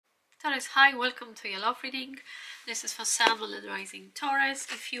Taurus, hi, welcome to your love reading. This is for Sun, Moon and Rising Taurus.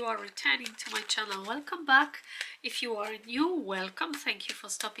 If you are returning to my channel, welcome back. If you are new, welcome. Thank you for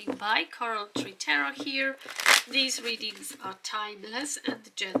stopping by. Coral Tree Tarot here. These readings are timeless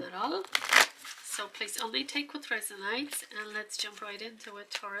and general, so please only take what resonates. And let's jump right into it,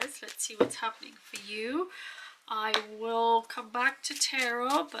 Taurus. Let's see what's happening for you. I will come back to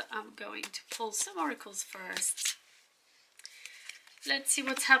tarot, but I'm going to pull some oracles first. Let's see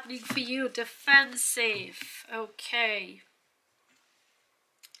what's happening for you. Defensive. Okay.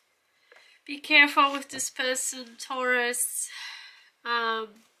 Be careful with this person, Taurus. The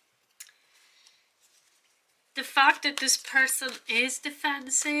fact that this person is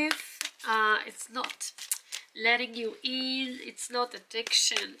defensive, it's not letting you in. It's not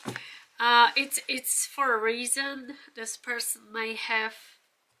addiction. It's for a reason. This person may have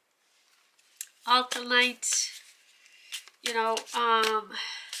alternate,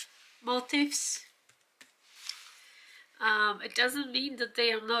 motives. It doesn't mean that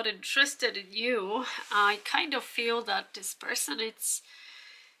they are not interested in you. I kind of feel that this person is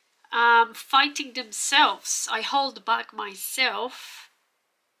fighting themselves. I hold back myself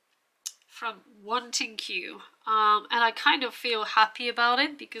from wanting you, and I kind of feel happy about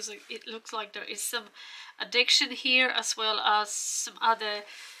it because it looks like there is some addiction here, as well as some other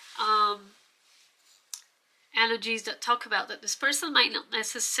energies that talk about that this person might not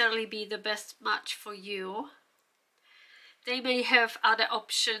necessarily be the best match for you. They may have other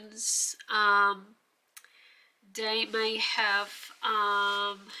options. They may have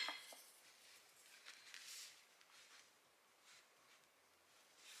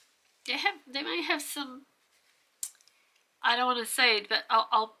they may have some, I don't want to say it, but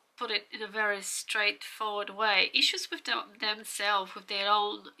I'll put it in a very straightforward way, issues with themselves, with their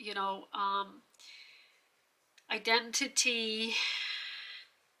own, identity,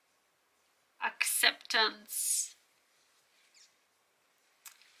 acceptance,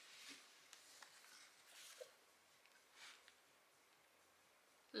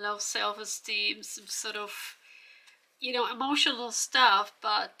 low self-esteem, some sort of, emotional stuff,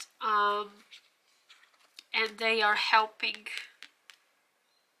 but and they are helping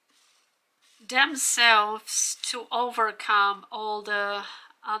themselves to overcome all the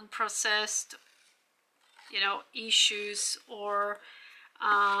unprocessed issues, or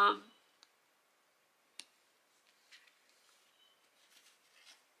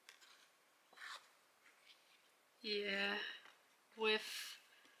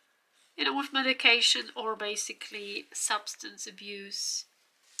with medication, or basically substance abuse.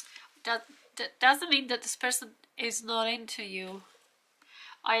 That doesn't mean that this person is not into you.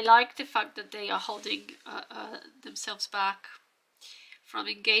 I like the fact that they are holding themselves back from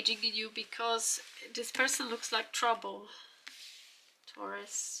engaging in you, because this person looks like trouble,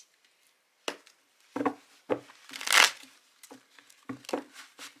 Taurus.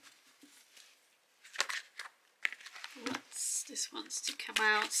 This wants to come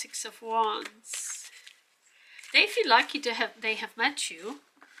out. Six of Wands. They feel lucky they have met you.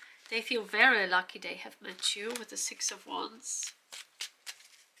 They feel very lucky they have met you with the Six of Wands.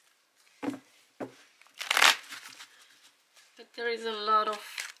 But there is a lot of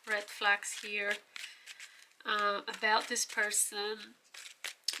red flags here about this person,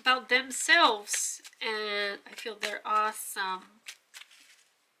 about themselves, and I feel there are some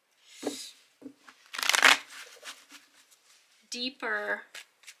deeper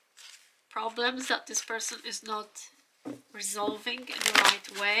problems that this person is not resolving in the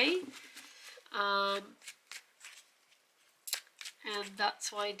right way, and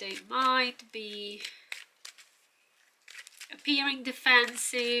that's why they might be appearing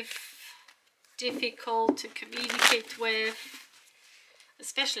defensive, difficult to communicate with,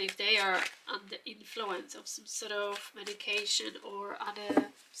 especially if they are under influence of some sort of medication or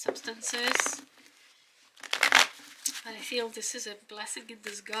other substances. But I feel this is a blessing in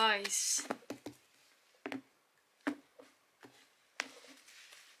disguise.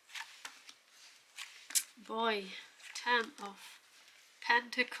 Boy, 10 of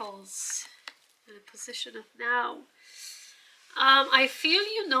Pentacles in a position of now. I feel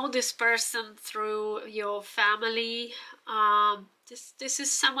you know this person through your family. This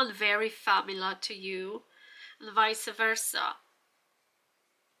is someone very familiar to you, and vice versa.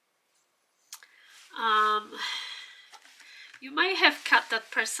 You may have cut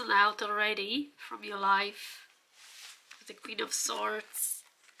that person out already from your life. The Queen of Swords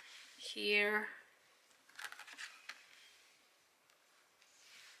here.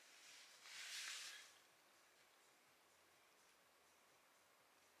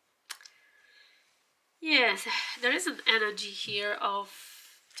 Yes, there is an energy here of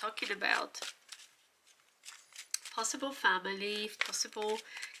talking about possible family, possible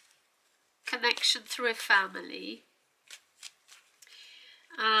connection through a family.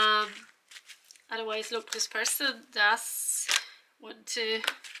 Otherwise, look, this person does want to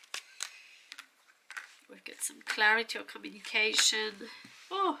get some clarity or communication.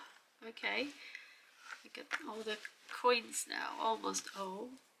 Oh, okay. We get all the coins now, almost all.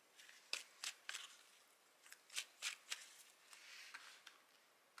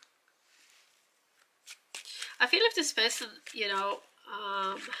 I feel if this person, you know,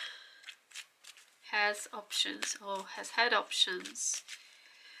 has options or has had options,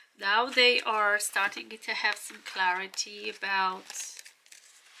 now they are starting to have some clarity about,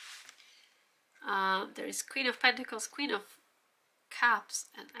 there is Queen of Pentacles, Queen of Cups,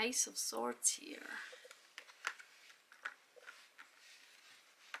 and Ace of Swords here.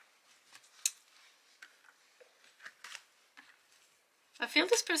 I feel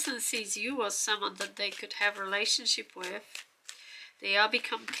this person sees you as someone that they could have a relationship with. They are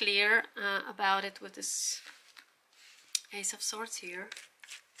become clear about it with this Ace of Swords here.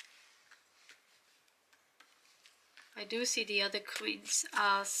 I do see the other queens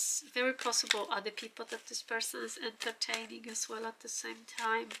as very possible other people that this person is entertaining as well at the same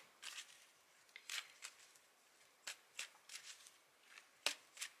time.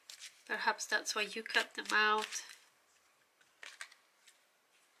 Perhaps that's why you cut them out.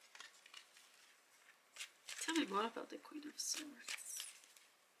 Tell me more about the Queen of Swords.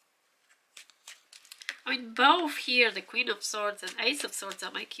 I mean, both here, the Queen of Swords and Ace of Swords,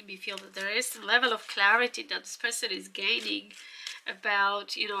 are making me feel that there is a level of clarity that this person is gaining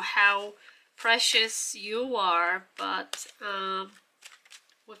about, you know, how precious you are. But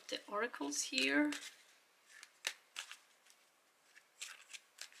with the oracles here,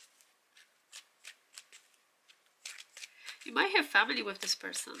 you might have family with this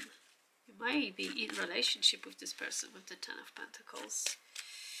person. You might be in relationship with this person with the Ten of Pentacles.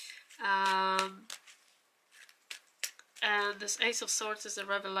 And this Ace of Swords is a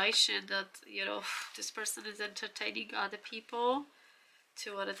revelation that, you know, this person is entertaining other people,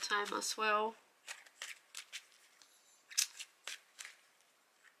 2 at a time as well.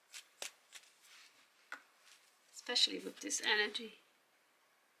 Especially with this energy.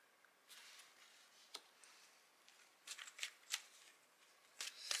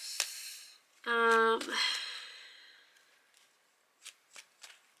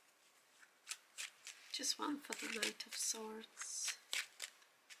 Just one for the Knight of Swords.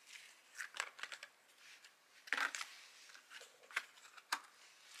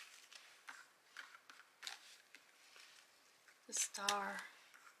 The Star.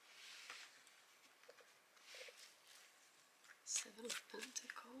 7 of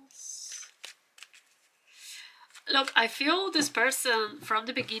Pentacles. Look, I feel this person from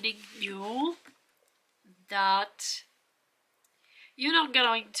the beginning knew that you're not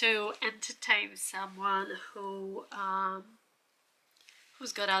going to entertain someone who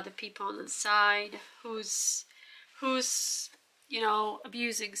who's got other people on the side, who's you know,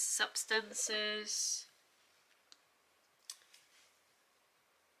 abusing substances.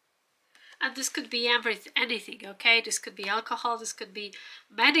 And this could be anything, okay? This could be alcohol, this could be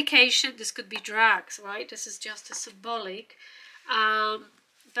medication, this could be drugs, right? This is just a symbolic.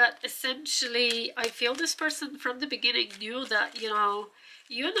 But essentially, I feel this person from the beginning knew that, you know,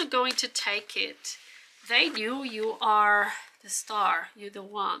 you're not going to take it. They knew you are the star. You're the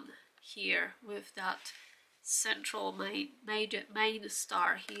one here with that central main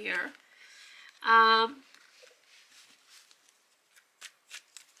star here.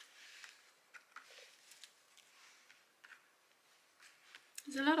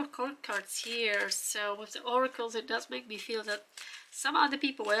 There's a lot of court cards here, so with the oracles it does make me feel that some other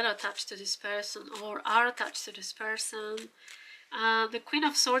people were attached to this person or are attached to this person. The Queen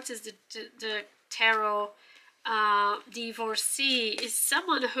of Swords is the tarot divorcee, is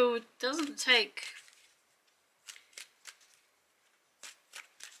someone who doesn't take...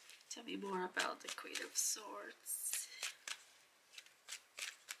 Tell me more about the Queen of Swords.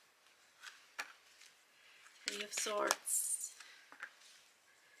 3 of Swords.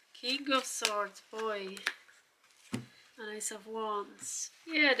 King of Swords, boy. And Ace of Wands.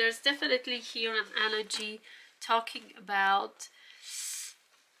 Yeah, there's definitely here an energy talking about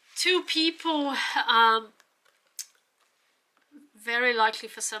 2 people. Very likely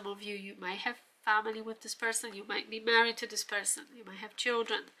for some of you, you may have family with this person, you might be married to this person, you might have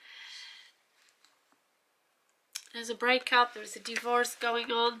children. There's a breakup, there's a divorce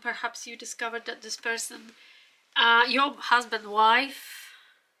going on. Perhaps you discovered that this person, your husband, wife,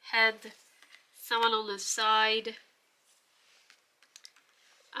 had someone on the side.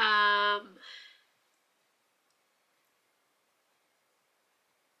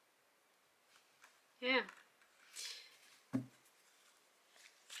 Yeah.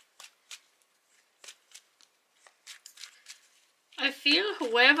 I feel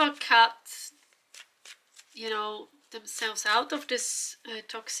whoever cut, you know, themselves out of this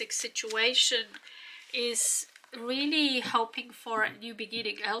toxic situation is really hoping for a new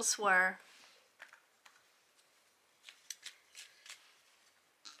beginning elsewhere.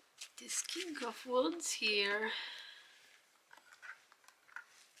 This King of Wands here.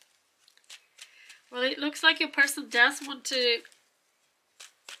 Well, it looks like your person does want to...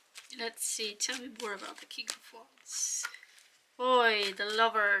 Let's see, tell me more about the King of Wands. Boy, the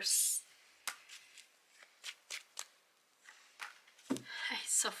Lovers.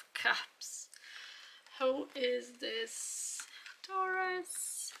 Ace of Cups. Who is this?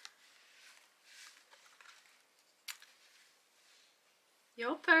 Taurus.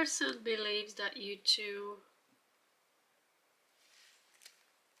 Your person believes that you two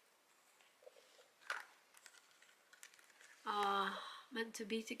are meant to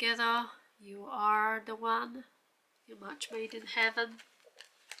be together. You are the one. You're match made in heaven.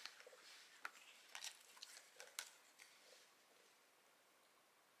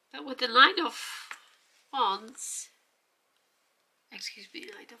 But with the Nine of Wands, excuse me,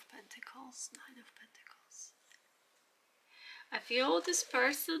 Nine of Pentacles, I feel this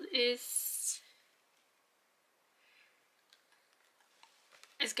person is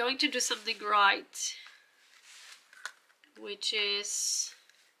going to do something right, which is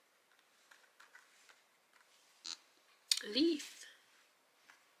leave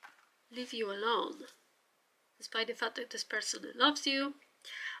you alone, despite the fact that this person loves you.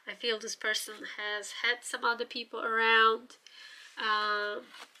 I feel this person has had some other people around.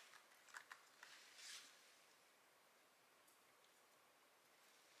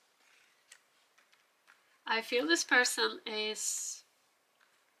 I feel this person is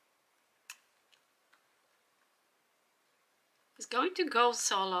going to go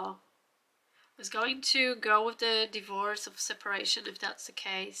solo. Is going to go with the divorce of separation, if that's the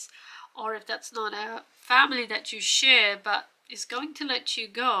case, or if that's not a family that you share, but is going to let you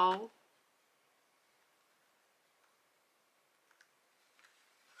go.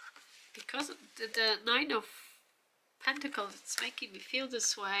 Because the Nine of Pentacles, it's making me feel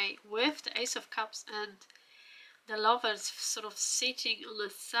this way with the Ace of Cups and the Lovers sort of sitting on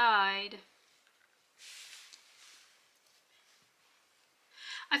the side.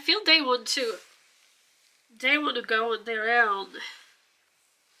 I feel they want to go on their own,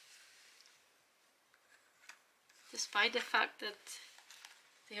 despite the fact that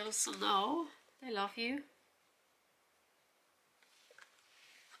they also know they love you.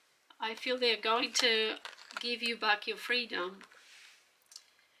 I feel they are going to give you back your freedom.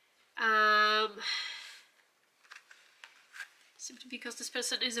 Simply because this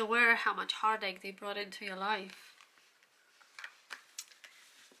person is aware how much heartache they brought into your life.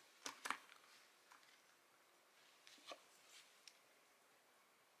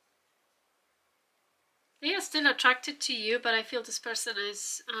 They are still attracted to you, but I feel this person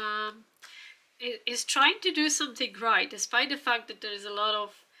is trying to do something right, despite the fact that there is a lot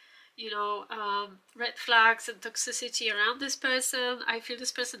of, you know, red flags and toxicity around this person. I feel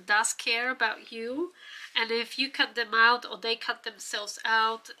this person does care about you, and if you cut them out or they cut themselves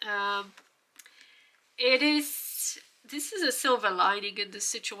out, this is a silver lining in this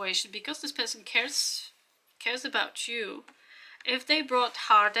situation, because this person cares about you. If they brought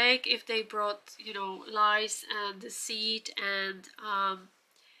heartache, if they brought, you know, lies and deceit and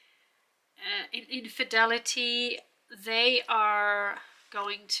infidelity, they are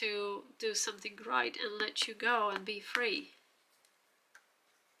going to do something right and let you go and be free.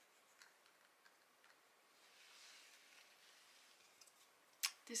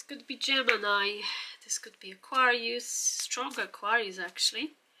 This could be Gemini, this could be Aquarius, strong Aquarius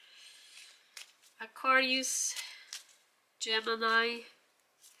actually. Aquarius, Gemini,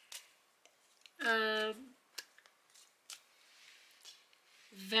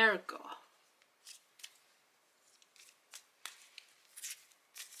 Virgo.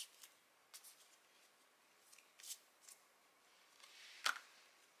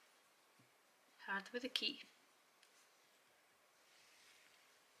 Heart with a key.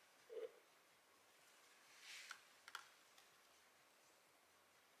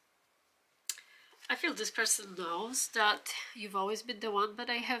 I feel this person knows that you've always been the one, but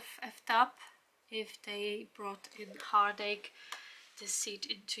I have effed up if they brought in heartache, deceit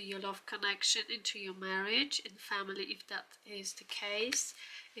into your love connection, into your marriage and family, if that is the case.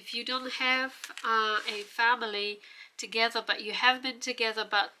 If you don't have a family together, but you have been together,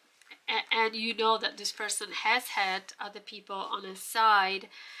 but and you know that this person has had other people on his side.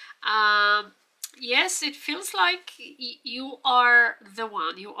 Yes, it feels like you are the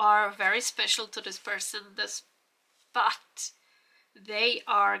one. You are very special to this person, but they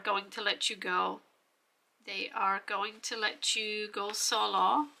are going to let you go. They are going to let you go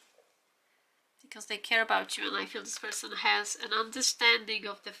solo because they care about you, and I feel this person has an understanding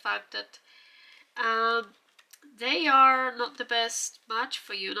of the fact that they are not the best match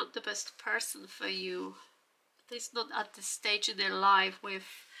for you, not the best person for you, at least not at this stage in their life,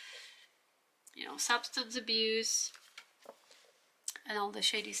 with, you know, substance abuse and all the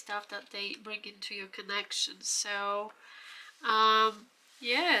shady stuff that they bring into your connection. So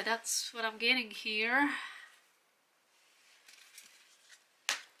yeah, that's what I'm getting here.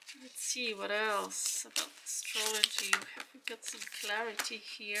 Let's see what else about astrology. Have we got some clarity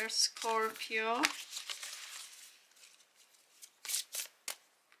here? Scorpio,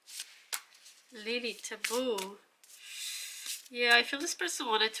 Lily, taboo. Yeah, I feel this person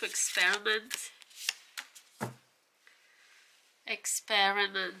wanted to experiment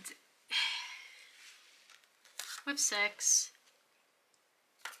with sex.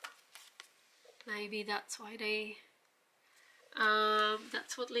 Maybe that's why they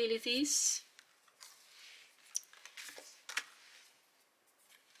that's what Lilith is.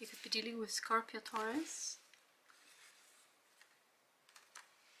 You could be dealing with Scorpio, Taurus,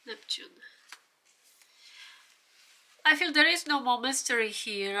 Neptune. I feel there is no more mystery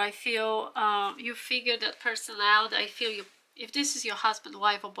here. I feel you figured that person out. I feel you, if this is your husband,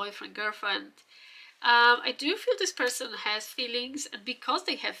 wife, or boyfriend, girlfriend, I do feel this person has feelings, and because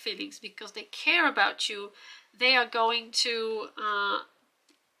they have feelings, because they care about you, they are going to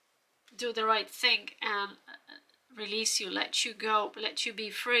do the right thing and release you, let you go, let you be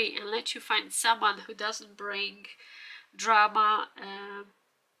free, and let you find someone who doesn't bring drama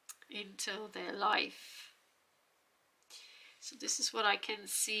into their life. So this is what I can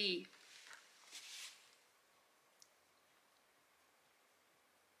see.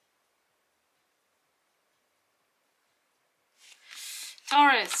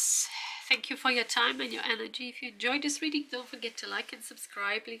 Taurus, thank you for your time and your energy. If you enjoyed this reading, don't forget to like and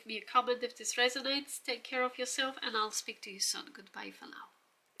subscribe. Leave me a comment if this resonates. Take care of yourself, and I'll speak to you soon. Goodbye for now.